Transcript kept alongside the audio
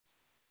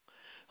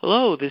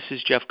Hello, this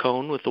is Jeff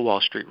Cohn with the Wall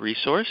Street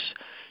Resource.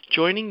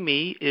 Joining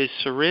me is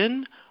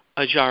Suren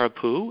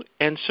Ajjarapu,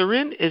 and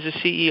Suren is the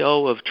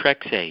CEO of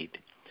Trxade.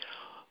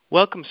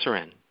 Welcome,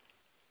 Suren.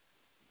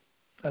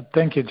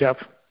 Thank you, Jeff.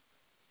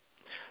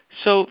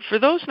 So, for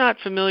those not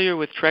familiar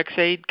with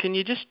Trxade, can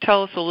you just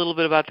tell us a little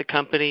bit about the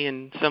company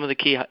and some of the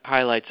key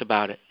highlights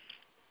about it?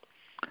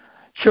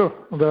 Sure.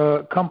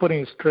 The company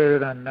is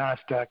traded on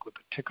NASDAQ with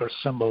the ticker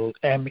symbol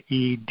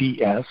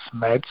MEDS,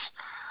 MEDS.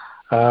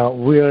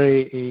 We are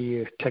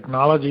a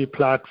technology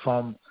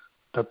platform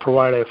that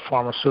provides a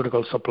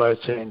pharmaceutical supply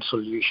chain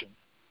solution.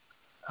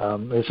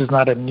 This is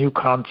not a new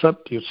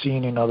concept you've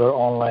seen in other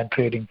online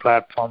trading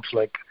platforms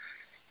like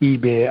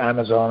eBay,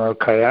 Amazon, or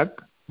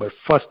Kayak. But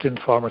first in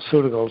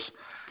pharmaceuticals,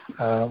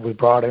 we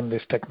brought in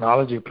this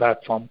technology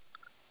platform.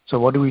 So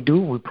what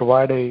do? We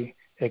provide a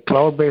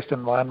cloud-based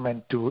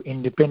environment to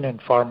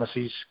independent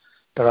pharmacies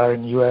that are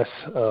in U.S.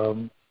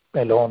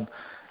 Alone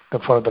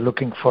for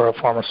looking for a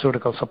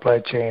pharmaceutical supply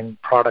chain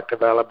product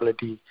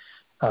availability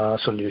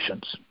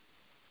solutions.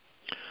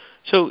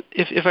 So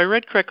if I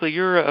read correctly,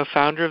 you're a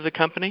founder of the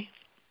company?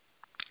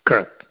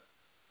 Correct.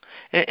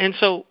 And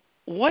so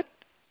what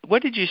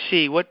did you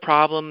see? What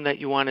problem that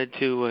you wanted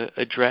to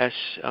address?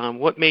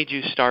 What made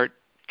you start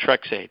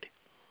Trxade?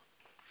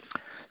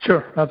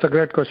 Sure. That's a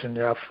great question,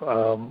 Jeff.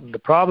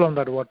 The problem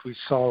that what we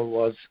saw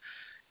was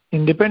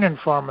independent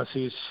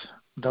pharmacies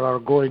that are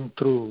going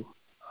through,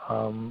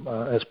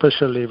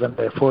 especially when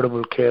the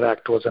Affordable Care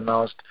Act was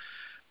announced,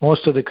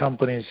 most of the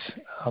companies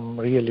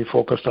really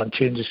focused on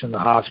changes in the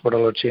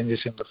hospital or changes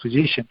in the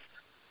physician.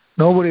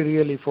 Nobody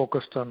really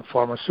focused on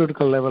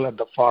pharmaceutical level at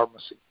the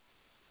pharmacy.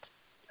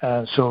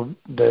 And so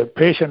the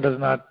patient does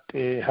not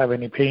have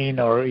any pain,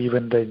 or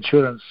even the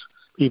insurance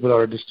people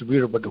or a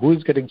distributor, but who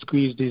is getting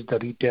squeezed is the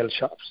retail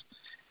shops.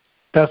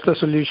 That's the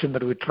solution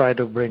that we try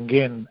to bring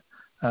in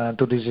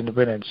to these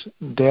independents.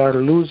 They are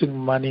losing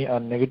money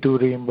on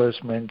negative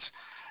reimbursements,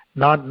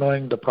 not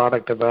knowing the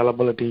product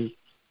availability,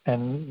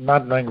 and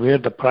not knowing where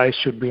the price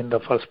should be in the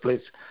first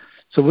place.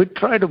 So we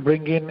try to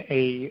bring in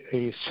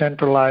a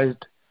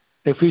centralized,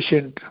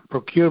 efficient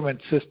procurement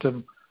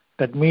system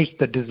that meets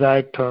the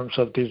desired terms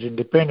of these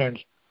independents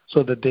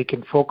so that they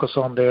can focus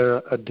on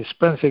their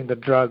dispensing the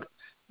drug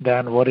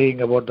than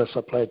worrying about the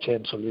supply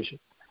chain solution.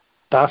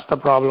 That's the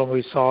problem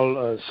we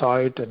saw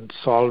it and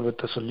solved with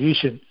the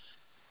solution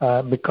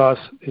because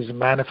these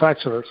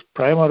manufacturers,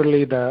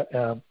 primarily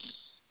the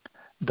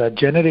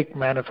generic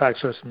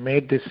manufacturers,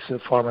 made this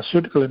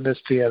pharmaceutical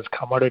industry as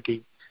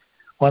commodity.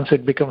 Once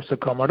it becomes a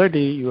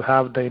commodity, you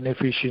have the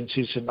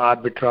inefficiencies in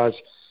arbitrage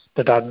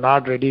that are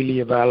not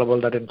readily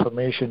available, that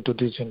information to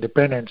these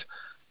independents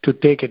to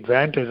take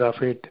advantage of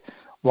it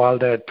while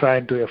they're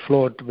trying to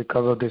afloat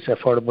because of this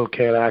Affordable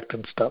Care Act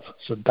and stuff.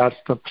 So that's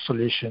the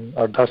solution,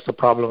 or that's the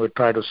problem we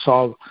try to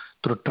solve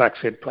through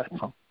Trxade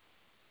platform.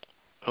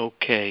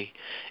 Okay.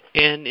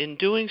 And in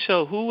doing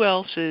so, who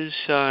else is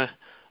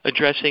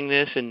addressing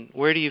this, and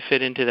where do you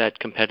fit into that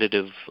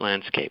competitive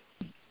landscape?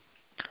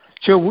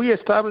 So we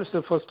established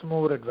the first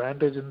mover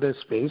advantage in this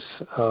space.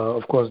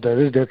 Of course, there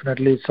is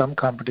definitely some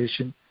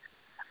competition.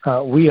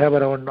 We have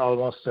around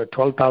almost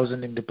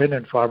 12,000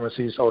 independent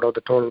pharmacies out of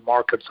the total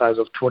market size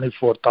of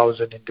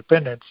 24,000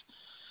 independents.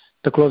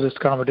 The closest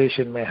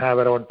competition may have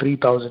around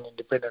 3,000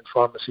 independent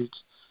pharmacies.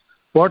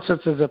 What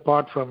sets us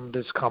apart from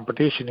this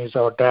competition is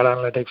our data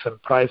analytics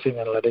and pricing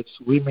analytics.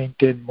 We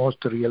maintain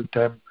most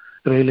real-time,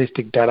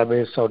 realistic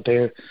database out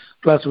there.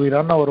 Plus, we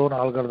run our own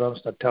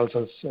algorithms that tells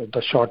us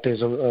the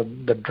shortage of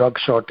the drug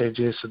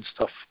shortages and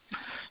stuff.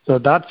 So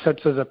that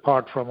sets us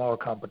apart from our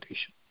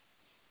competition.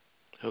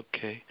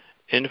 Okay.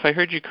 And if I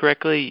heard you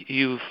correctly,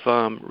 you've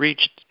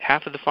reached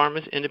half of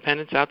the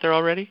independents out there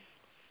already?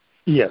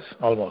 Yes,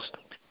 almost.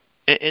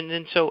 And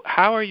then so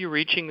how are you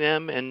reaching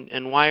them,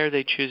 and why are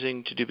they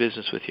choosing to do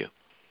business with you?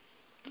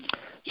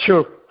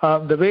 Sure.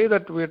 The way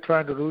that we're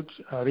trying to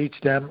reach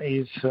them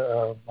is,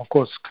 of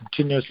course,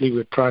 continuously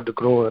we're trying to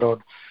grow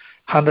around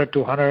 100 to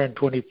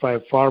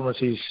 125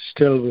 pharmacies.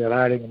 Still, we are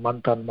adding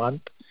month on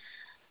month.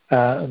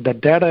 The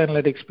data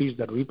analytics piece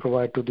that we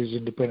provide to these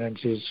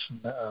independents is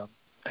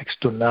next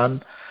to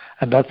none,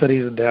 and that's the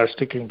reason they are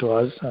sticking to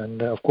us.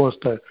 And, of course,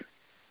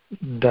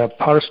 the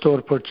per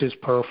store purchase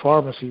per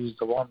pharmacy is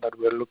the one that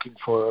we're looking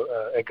for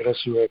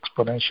aggressive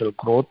exponential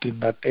growth in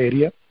that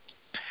area.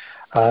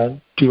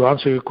 To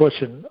answer your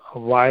question,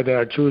 why they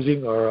are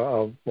choosing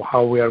or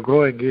how we are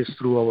growing is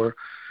through our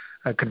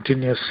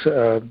continuous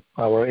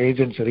our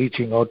agents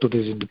reaching out to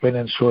these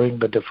independents, showing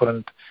the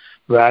different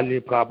value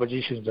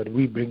propositions that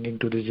we bring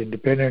into these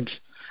independents.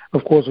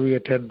 Of course, we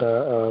attend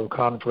the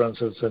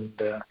conferences and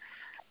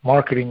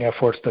marketing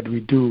efforts that we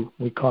do.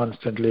 We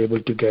constantly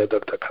able to gather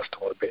the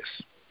customer base.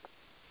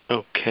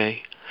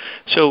 Okay.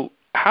 So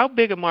how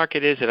big a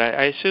market is it?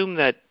 I assume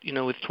that,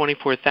 with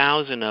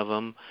 24,000 of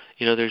them,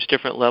 there's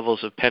different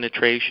levels of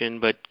penetration,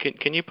 but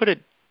can you put a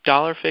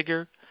dollar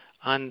figure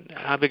on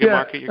how big a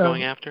market you're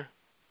going after?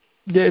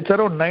 Yeah, it's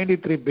around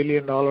 $93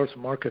 billion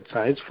market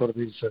size for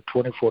these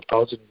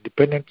 24,000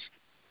 independents.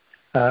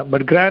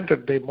 But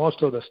granted,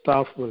 most of the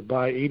staff will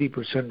buy,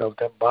 80% of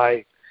them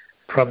buy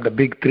from the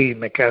big three,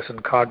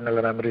 McKesson, Cardinal,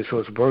 and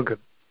AmerisourceBergen.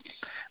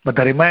 But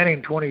the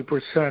remaining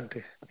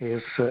 20%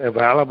 is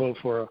available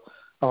for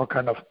our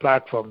kind of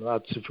platform.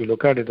 That's, if you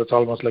look at it, it's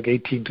almost like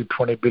 $18 to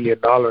 $20 billion.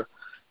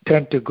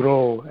 Tend to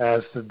grow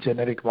as the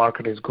generic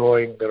market is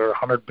growing. There are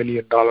 $100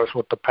 billion worth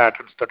of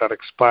patents that are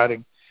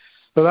expiring.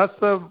 So that's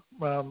the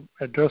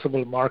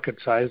addressable market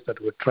size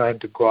that we're trying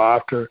to go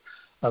after.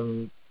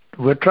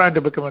 We're trying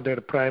to become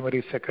their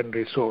primary,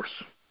 secondary source.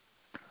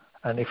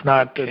 And if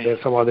not,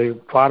 there's some other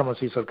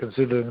pharmacies are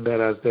considering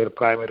that as their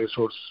primary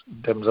source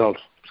themselves.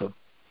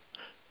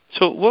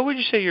 So what would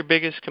you say your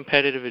biggest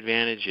competitive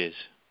advantage is?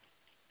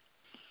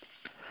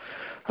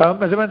 As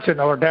I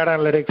mentioned, our data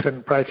analytics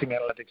and pricing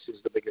analytics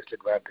is the biggest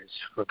advantage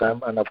for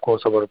them. And, of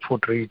course, our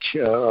foot reach,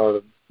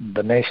 the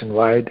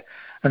nationwide.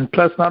 And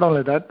plus, not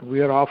only that, we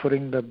are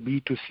offering the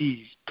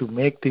B2C to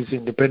make these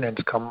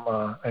independents come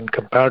and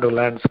comparative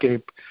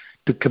landscape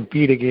to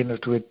compete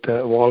against with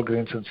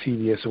Walgreens and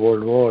CVS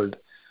worldwide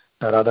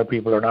that other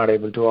people are not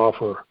able to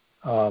offer.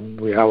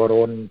 We have our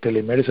own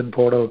telemedicine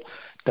portal,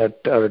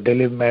 that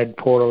DeliMed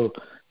portal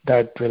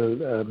that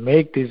will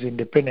make these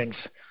independents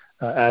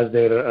as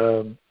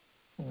their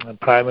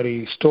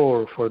primary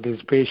store for these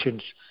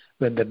patients.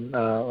 When the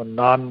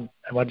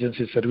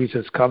non-emergency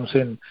services comes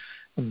in,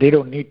 they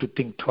don't need to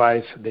think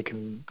twice. They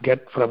can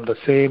get from the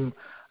same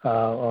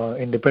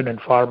independent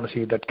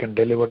pharmacy that can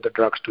deliver the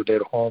drugs to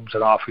their homes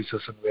and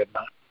offices and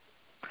whatnot.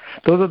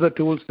 Those are the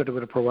tools that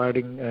we're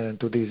providing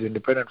to these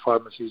independent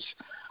pharmacies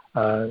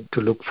to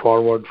look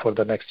forward for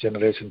the next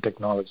generation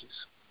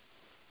technologies.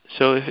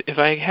 So if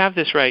I have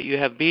this right, you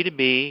have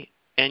B2B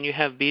and you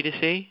have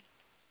B2C?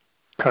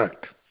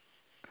 Correct.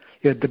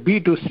 Yeah, the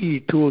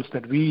B2C tools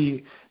that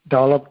we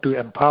develop to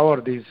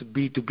empower these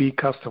B2B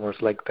customers,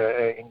 like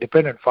the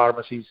independent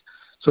pharmacies,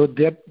 so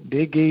that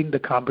they gain the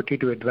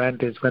competitive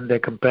advantage when they're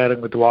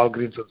comparing with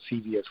Walgreens and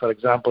CVS. For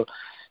example,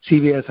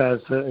 CVS has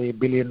 $1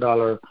 billion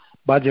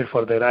budget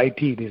for their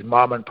IT. These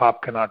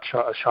mom-and-pop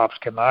shops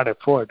cannot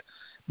afford,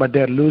 but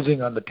they're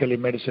losing on the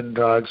telemedicine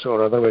drugs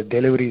or otherwise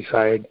delivery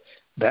side,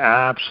 the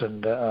apps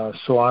and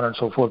so on and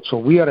so forth. So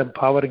we are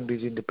empowering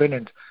these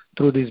independents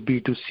through these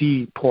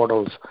B2C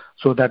portals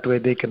so that way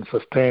they can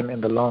sustain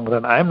in the long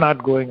run. I'm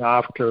not going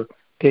after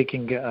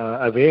taking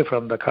away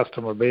from the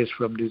customer base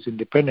from these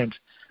independents,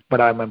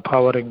 but I'm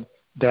empowering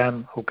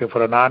them,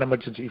 for a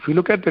non-emergency. If you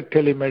look at the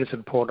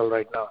telemedicine portal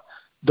right now,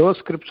 those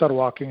scripts are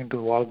walking into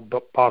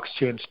box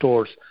chain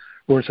stores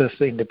versus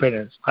the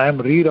independents. I am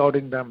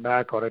rerouting them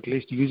back, or at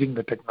least using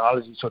the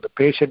technology so the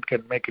patient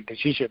can make a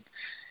decision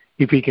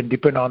if he can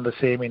depend on the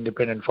same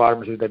independent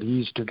pharmacy that he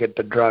used to get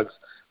the drugs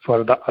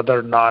for the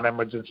other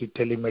non-emergency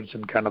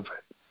telemedicine kind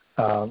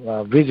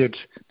of visits.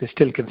 They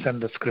still can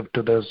send the script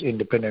to those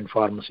independent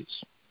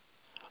pharmacies.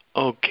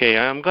 Okay,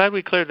 I'm glad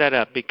we cleared that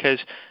up, because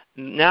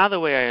now the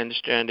way I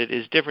understand it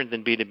is different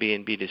than B2B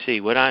and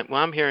B2C. What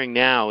I'm hearing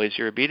now is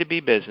you're a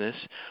B2B business,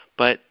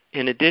 but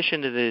in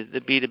addition to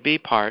the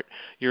B2B part,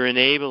 you're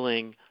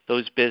enabling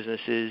those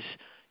businesses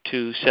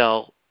to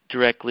sell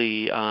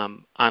directly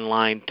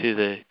online to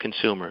the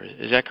consumer.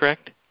 Is that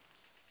correct?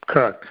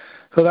 Correct.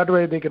 So that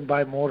way they can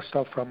buy more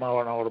stuff from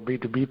our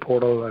B2B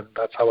portal, and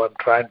that's how I'm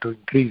trying to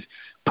increase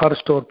per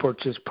store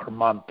purchase per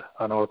month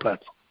on our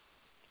platform.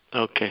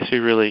 Okay, so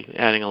you're really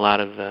adding a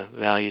lot of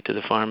value to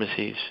the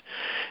pharmacies.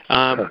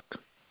 Correct.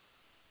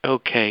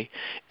 Okay,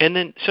 and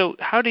then so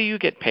how do you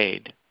get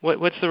paid?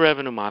 What's the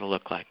revenue model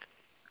look like?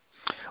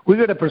 We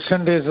get a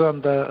percentage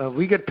on the.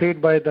 We get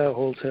paid by the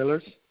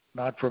wholesalers,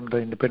 not from the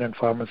independent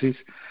pharmacies.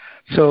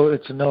 So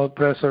it's no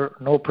pressure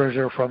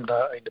from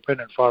the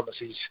independent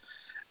pharmacies.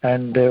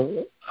 And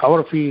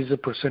our fee is a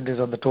percentage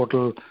on the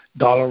total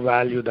dollar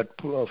value that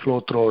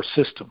flow through our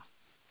system.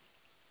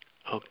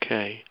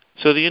 Okay.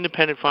 So the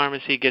independent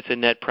pharmacy gets a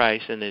net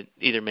price, and it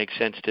either makes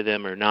sense to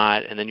them or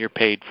not, and then you're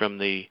paid from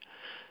the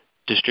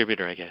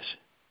distributor, I guess.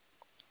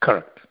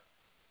 Correct.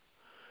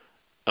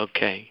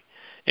 Okay.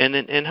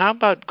 And how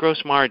about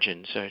gross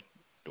margins?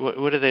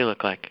 What do they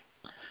look like?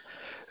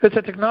 It's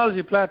a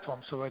technology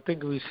platform, so I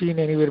think we've seen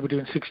anywhere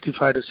between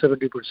 65 to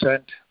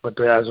 70%. But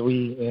as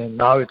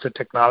now it's a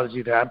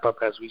technology ramp up.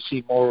 As we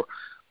see more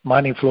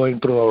money flowing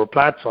through our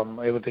platform,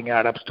 everything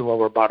adds up to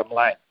our bottom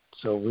line.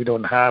 So we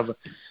don't have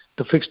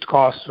the fixed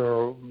costs,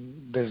 or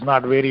there's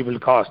not variable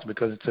cost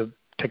because it's a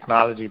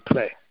technology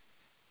play.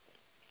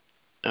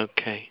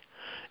 Okay.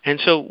 And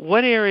so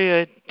what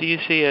area do you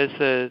see as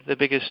the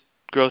biggest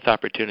growth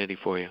opportunity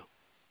for you?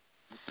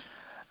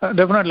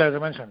 Definitely, as I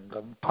mentioned,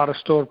 the per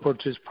store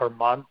purchase per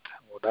month,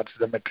 that's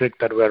the metric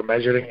that we're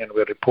measuring, and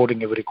we're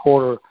reporting every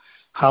quarter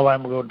how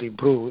I'm going to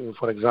improve.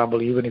 For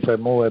example, even if I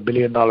move $1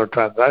 billion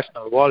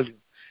transactional volume,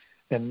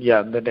 then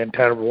that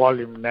entire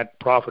volume net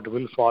profit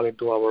will fall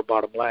into our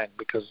bottom line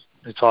because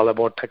it's all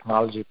about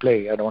technology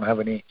play. I don't have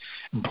any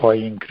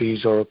employee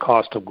increase or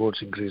cost of goods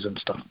increase and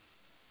stuff.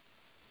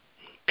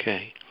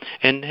 Okay.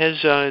 And has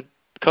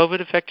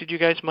COVID affected you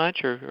guys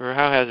much, or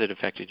how has it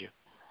affected you?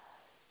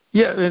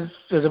 Yeah,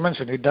 as I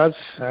mentioned, it does.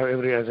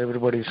 As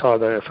everybody saw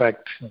the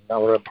effect,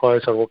 our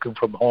employees are working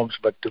from homes,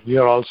 but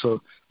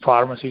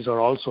pharmacies are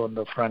also on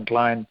the front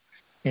line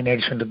in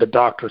addition to the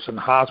doctors and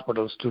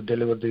hospitals to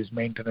deliver these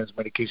maintenance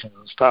medications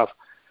and stuff.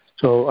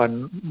 So,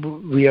 and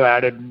we have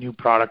added new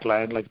product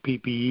line like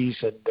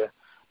PPEs and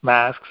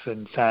masks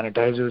and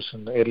sanitizers,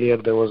 and earlier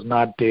there was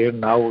not there.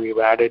 Now we've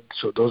added,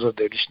 so those are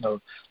the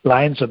additional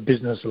lines of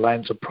business,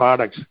 lines of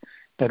products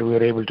that we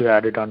are able to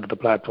add it onto the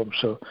platform.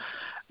 So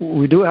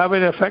we do have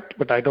an effect,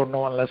 but I don't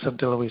know unless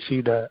until we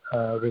see the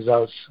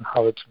results,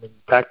 how it's been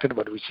impacted,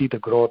 but we see the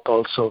growth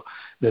also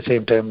at the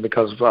same time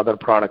because other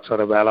products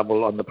are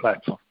available on the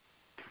platform.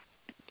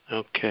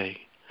 Okay.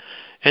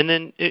 And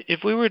then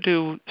if we were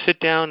to sit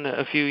down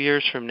a few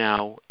years from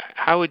now,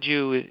 how would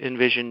you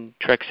envision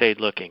Trxade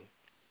looking?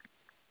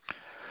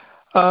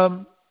 As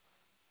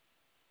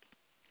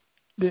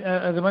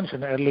I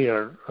mentioned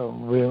earlier,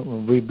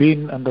 we've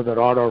been under the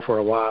radar for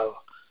a while.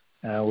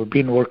 We've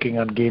been working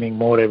on gaining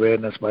more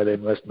awareness by the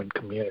investment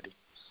community.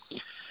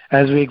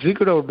 As we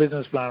execute our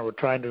business plan, we're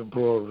trying to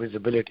improve our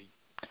visibility.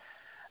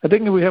 I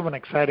think we have an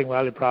exciting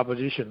value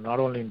proposition, not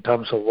only in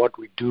terms of what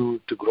we do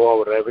to grow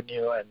our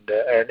revenue and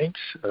earnings.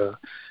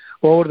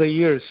 Over the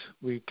years,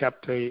 we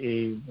kept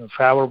a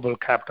favorable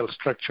capital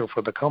structure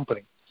for the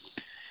company.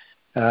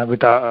 I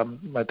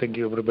think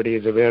everybody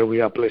is aware we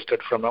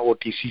uplisted from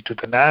OTC to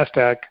the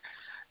NASDAQ,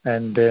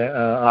 and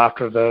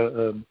after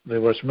the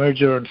reverse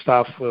merger and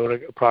stuff, we were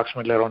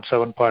approximately around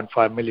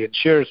 7.5 million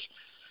shares,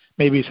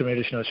 maybe some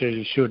additional shares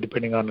issued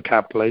depending on the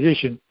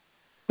capitalization.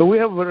 But we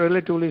have a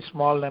relatively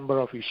small number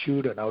of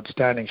issued and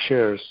outstanding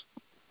shares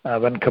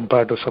when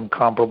compared to some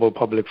comparable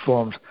public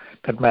firms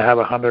that may have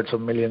hundreds of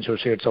millions of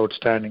shares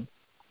outstanding.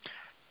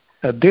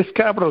 This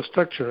capital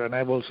structure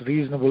enables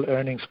reasonable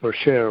earnings per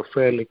share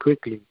fairly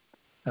quickly,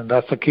 and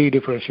that's the key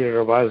differentiator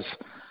of us.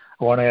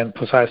 I want to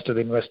emphasize to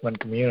the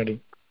investment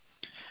community.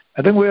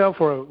 I think we have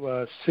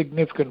a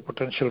significant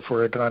potential for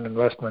return on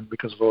investment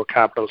because of our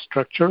capital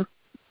structure,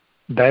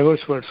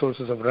 diversified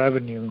sources of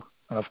revenue,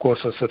 and of course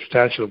a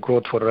substantial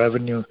growth for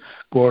revenue,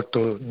 growth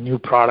to new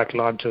product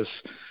launches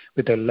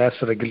with a less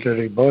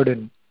regulatory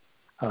burden.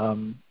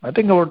 I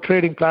think our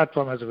trading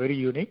platform is very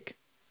unique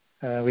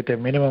with a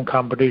minimum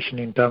competition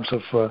in terms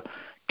of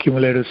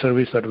cumulative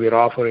service that we are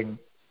offering.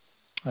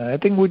 I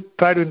think we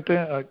try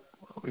to,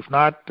 if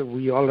not,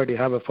 we already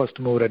have a first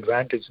mover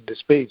advantage in this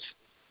space.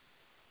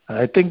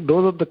 I think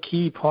those are the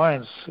key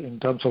points in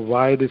terms of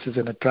why this is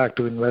an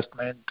attractive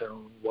investment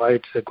and why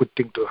it's a good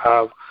thing to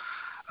have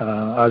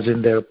us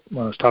in their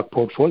stock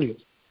portfolio.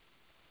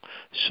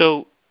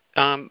 So,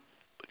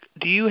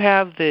 do you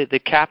have the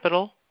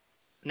capital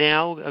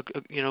now,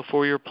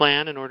 for your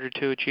plan in order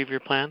to achieve your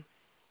plan?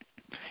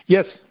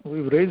 Yes,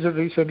 we've raised it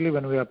recently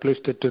when we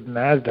uplifted it to the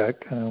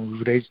NASDAQ.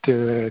 We've raised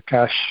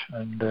cash,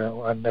 and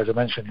as I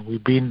mentioned,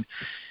 we've been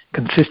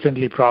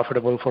consistently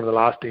profitable for the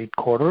last 8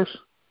 quarters,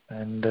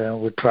 and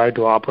we try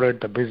to operate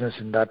the business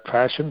in that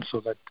fashion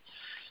so that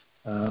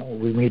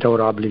we meet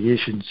our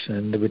obligations,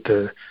 and with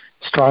a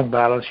strong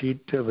balance sheet,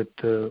 with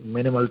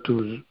minimal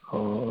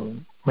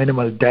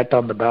debt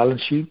on the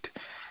balance sheet,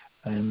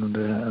 and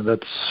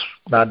that's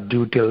not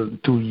due till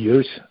 2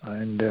 years,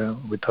 and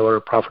with our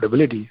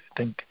profitability, I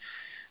think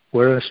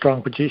we're in a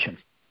strong position.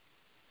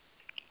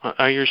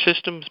 Are your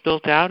systems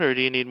built out, or do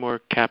you need more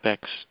CapEx?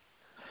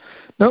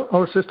 No,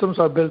 our systems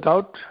are built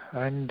out,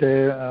 and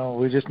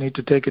we just need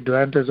to take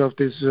advantage of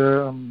this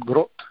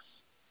growth.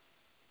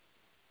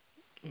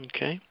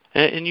 Okay,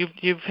 and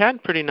you've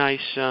had pretty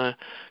nice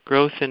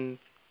growth and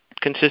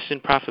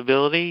consistent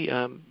profitability.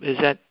 Is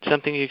that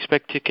something you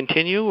expect to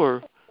continue,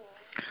 or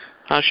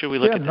how should we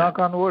look at that? Yeah, knock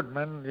on wood,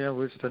 man. Yeah,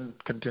 we still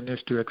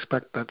continues to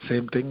expect that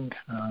same thing,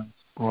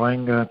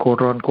 growing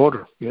quarter on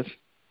quarter. Yes.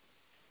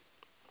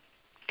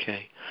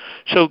 Okay,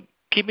 so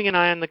keeping an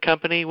eye on the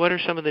company, what are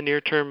some of the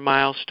near-term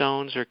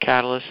milestones or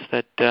catalysts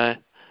that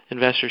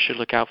investors should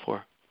look out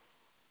for?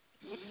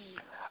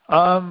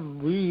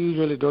 We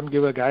usually don't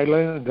give a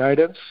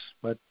guidance,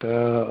 but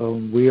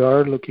we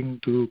are looking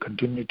to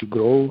continue to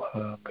grow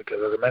because,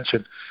 as I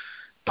mentioned,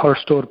 per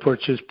store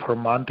purchase per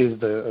month is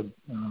the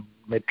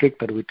metric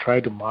that we try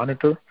to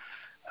monitor.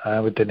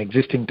 With an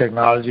existing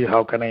technology,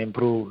 how can I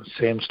improve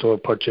same store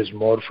purchase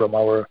more from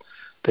our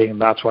thing?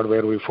 And that's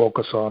where we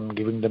focus on,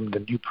 giving them the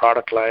new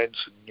product lines,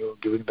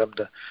 giving them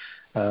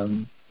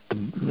the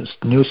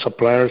new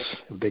suppliers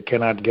if they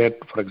cannot get,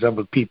 for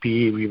example,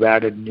 PPE. We've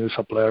added new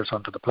suppliers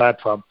onto the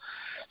platform.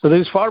 So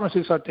these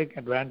pharmacies are taking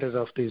advantage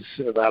of this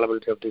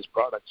availability of these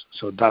products.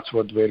 So that's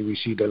where we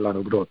see a lot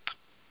of growth.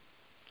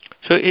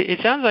 So it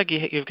sounds like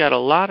you've got a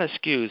lot of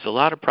SKUs, a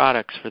lot of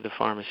products for the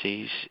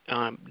pharmacies.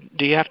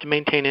 Do you have to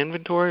maintain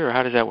inventory, or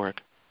how does that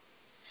work?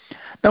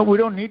 No, we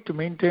don't need to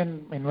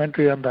maintain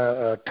inventory on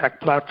the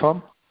tech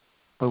platform,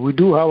 but we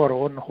do have our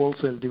own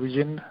wholesale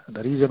division.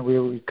 The reason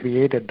we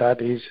created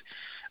that is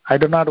I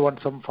do not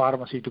want some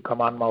pharmacy to come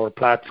on our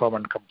platform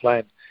and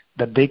complain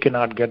that they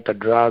cannot get the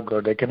drug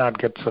or they cannot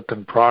get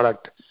certain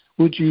product,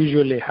 which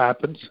usually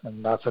happens,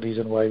 and that's the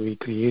reason why we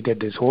created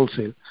this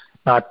wholesale,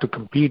 not to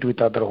compete with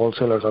other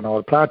wholesalers on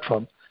our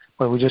platform,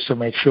 but we just to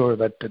make sure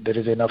that there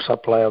is enough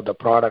supply of the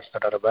products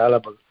that are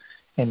available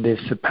in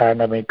this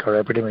pandemic or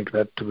epidemic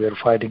that we are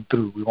fighting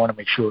through. We want to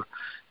make sure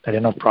that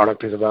enough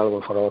product is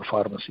available for our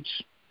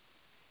pharmacies.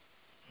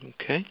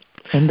 Okay.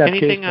 In that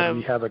case,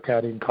 we have a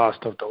carrying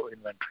cost of the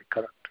inventory,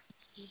 correct?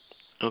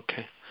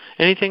 Okay.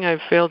 Anything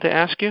I've failed to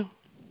ask you?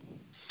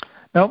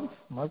 No,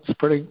 that's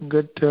pretty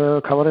good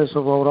coverage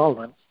of overall,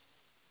 man.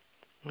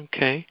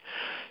 Okay.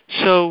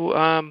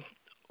 So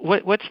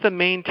what's the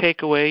main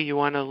takeaway you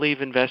want to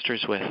leave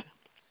investors with?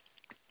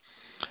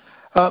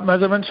 As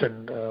I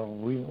mentioned,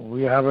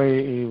 we have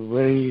a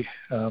very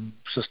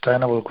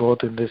sustainable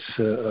growth in this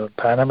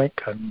pandemic,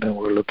 and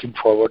we're looking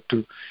forward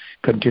to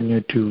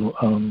continue to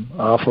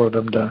offer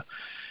them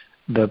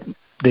the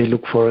they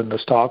look for in the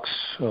stocks,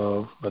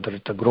 whether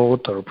it's the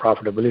growth or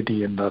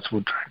profitability, and that's what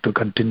we're trying to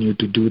continue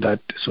to do that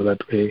so that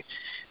we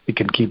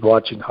can keep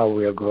watching how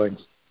we are growing.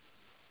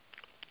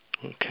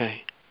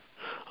 Okay.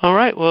 All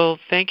right. Well,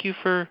 thank you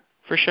for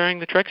sharing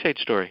the Trxade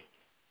story.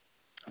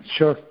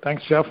 Sure.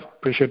 Thanks, Jeff.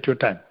 Appreciate your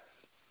time.